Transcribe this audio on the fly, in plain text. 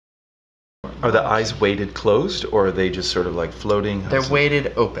Are the eyes weighted closed, or are they just sort of like floating? They're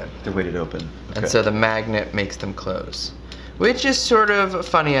weighted open. They're weighted open. Okay. And so the magnet makes them close. Which is sort of a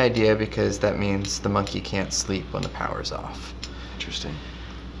funny idea because that means the monkey can't sleep when the power's off. Interesting.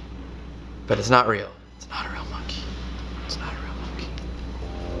 But it's not real. It's not a real monkey. It's not a real monkey.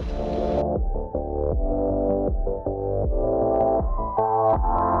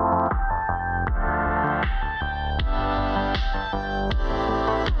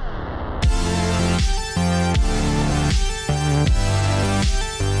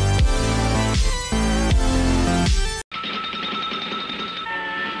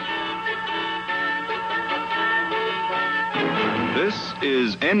 This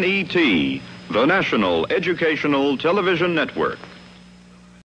is NET, the National Educational Television Network.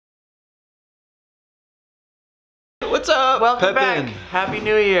 What's up? Welcome Pepin? back. Happy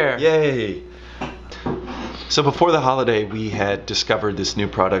New Year. Yay. So before the holiday, we had discovered this new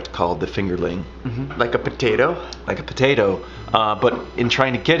product called the Fingerling. Like a potato. Like a potato. But in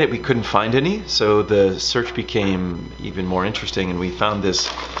trying to get it, we couldn't find any. So the search became even more interesting, and we found this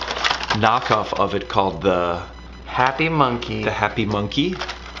knockoff of it called the Happy Monkey. The Happy Monkey,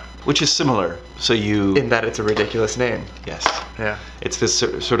 which is similar. So you... In that it's a ridiculous name. Yes. Yeah. It's this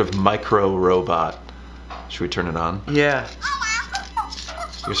sort of micro robot. Should we turn it on? Yeah.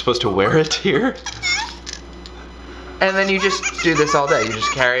 You're supposed to wear it here? And then you just do this all day. You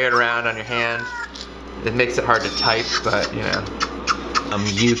just carry it around on your hand. It makes it hard to type, but you know.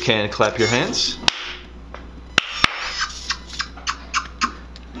 You can clap your hands.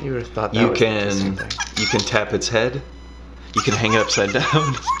 You would have thought that was an interesting thing. You can tap its head. You can hang it upside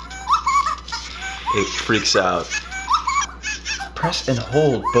down. It freaks out. Press and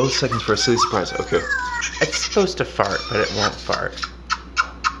hold both seconds for a silly surprise. Okay. It's supposed to fart, but it won't fart.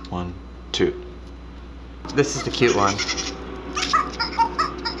 1, 2. This is the cute one.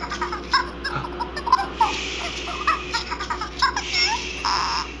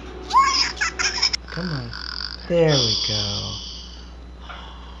 Come on. There we go.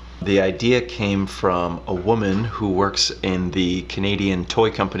 The idea came from a woman who works in the Canadian toy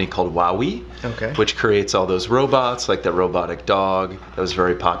company called Wowie, Okay. which creates all those robots, like that robotic dog that was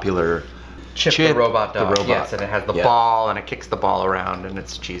very popular. Chip the robot dog. The robot. Yes, and it has the ball, and it kicks the ball around, and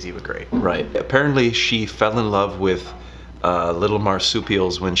it's cheesy but great. Right. Apparently, she fell in love with little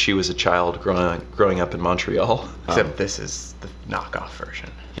marsupials when she was a child growing up in Montreal. Except this is the knockoff version.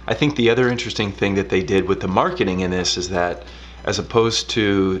 I think the other interesting thing that they did with the marketing in this is that, as opposed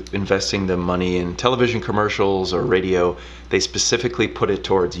to investing the money in television commercials or radio, they specifically put it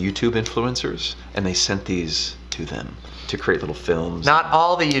towards YouTube influencers, and they sent these to them to create little films. Not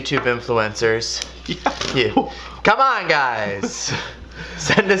all the YouTube influencers. Yeah. Come on, guys.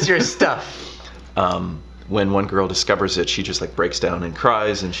 Send us your stuff. When one girl discovers it, she just like breaks down and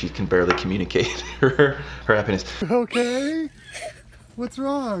cries, and she can barely communicate her happiness. Okay? What's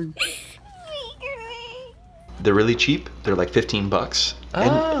wrong? They're really cheap. They're like 15 bucks.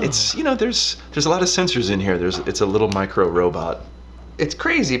 And it's, you know, there's a lot of sensors in here. It's a little micro robot. It's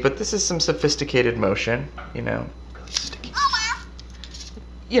crazy, but this is some sophisticated motion, you know. Really sticky.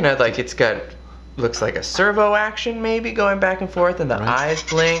 You know, like it's got, looks like a servo action maybe going back and forth, and the eyes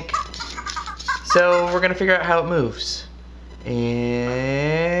blink. So we're gonna figure out how it moves.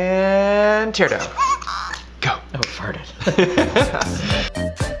 And tear down. Go. Oh, it farted.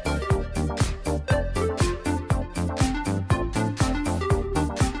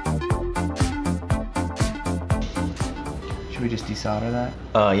 Should we just desolder that?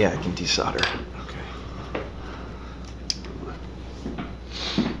 Yeah, I can desolder. Okay.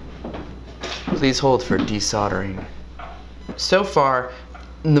 Please hold for desoldering. So far,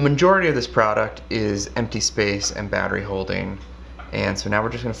 the majority of this product is empty space and battery holding. And so now we're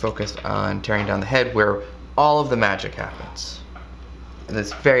just going to focus on tearing down the head where all of the magic happens. And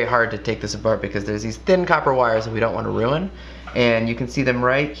it's very hard to take this apart because there's these thin copper wires that we don't want to ruin. And you can see them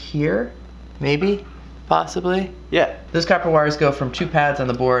right here, maybe, possibly. Yeah. Those copper wires go from 2 pads on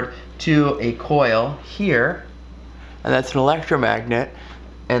the board to a coil here. And that's an electromagnet.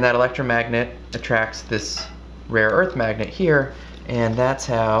 And that electromagnet attracts this rare earth magnet here. And that's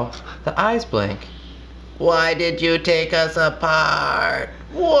how the eyes blink. Why did you take us apart?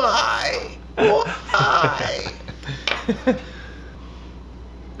 Why? Why?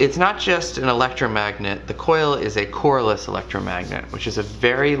 It's not just an electromagnet. The coil is a coreless electromagnet, which is a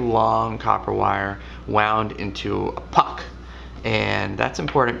very long copper wire wound into a puck. And that's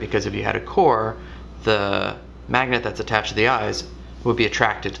important because if you had a core, the magnet that's attached to the eyes would be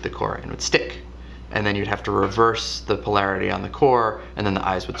attracted to the core and would stick. And then you'd have to reverse the polarity on the core, and then the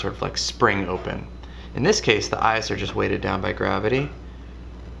eyes would sort of like spring open. In this case, the eyes are just weighted down by gravity.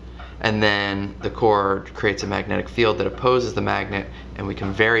 and then the cord creates a magnetic field that opposes the magnet, and we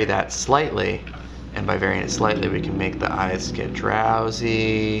can vary that slightly, and by varying it slightly we can make the eyes get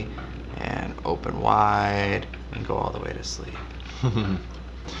drowsy and open wide and go all the way to sleep.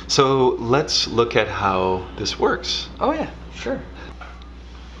 So let's look at how this works. Oh yeah, sure.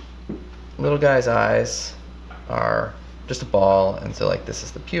 Little guy's eyes are just a ball, and so like this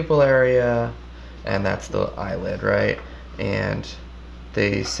is the pupil area and that's the eyelid, right? And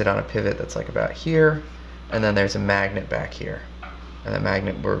they sit on a pivot that's like about here, and then there's a magnet back here. And the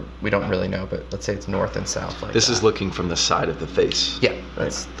magnet, we don't really know, but let's say it's north and south like This that. is looking from the side of the face. Yeah,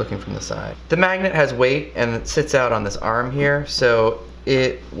 that's looking from the side. The magnet has weight and it sits out on this arm here, so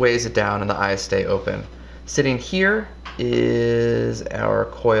it weighs it down and the eyes stay open. Sitting here is our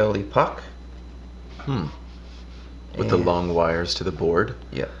coily puck. With the long wires to the board.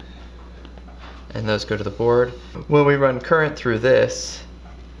 Yep. And those go to the board. When we run current through this,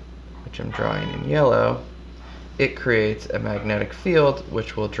 which I'm drawing in yellow, it creates a magnetic field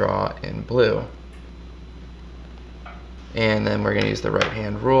which we'll draw in blue. And then we're going to use the right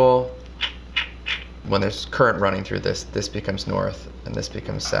hand rule. When there's current running through this, this becomes north and this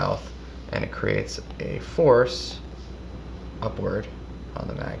becomes south, and it creates a force upward on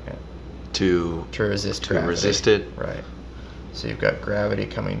the magnet To resist gravity. resist it. Right. So you've got gravity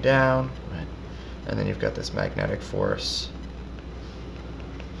coming down, right, and then you've got this magnetic force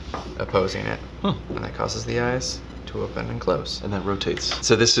opposing it, and that causes the eyes to open and close. And that rotates.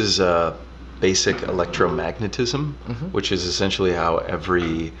 So this is basic electromagnetism, which is essentially how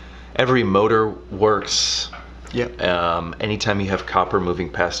every motor works. Yep. Anytime you have copper moving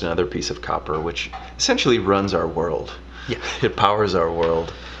past another piece of copper, which essentially runs our world. Yeah. It powers our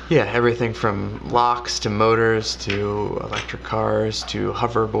world. Yeah, everything from locks to motors to electric cars to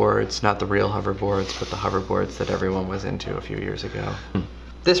hoverboards, not the real hoverboards, but the hoverboards that everyone was into a few years ago.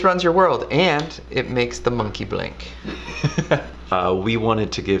 This runs your world, and it makes the monkey blink. We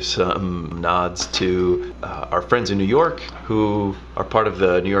wanted to give some nods to our friends in New York who are part of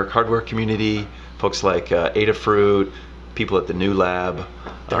the New York hardware community, folks like Adafruit, people at the New Lab.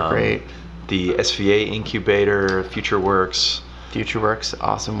 They're great. The SVA Incubator, FutureWorks. FutureWorks,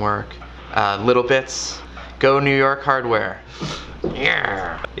 awesome work. Little Bits, go New York hardware.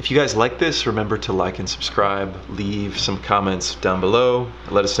 Yeah. If you guys like this, remember to like and subscribe. Leave some comments down below.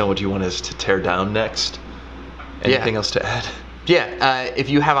 Let us know what you want us to tear down next. Anything else to add? Yeah, if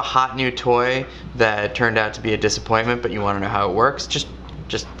you have a hot new toy that turned out to be a disappointment, but you want to know how it works, just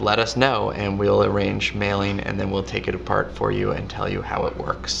let us know, and we'll arrange mailing, and then we'll take it apart for you and tell you how it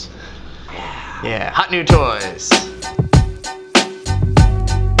works. Yeah, hot new toys.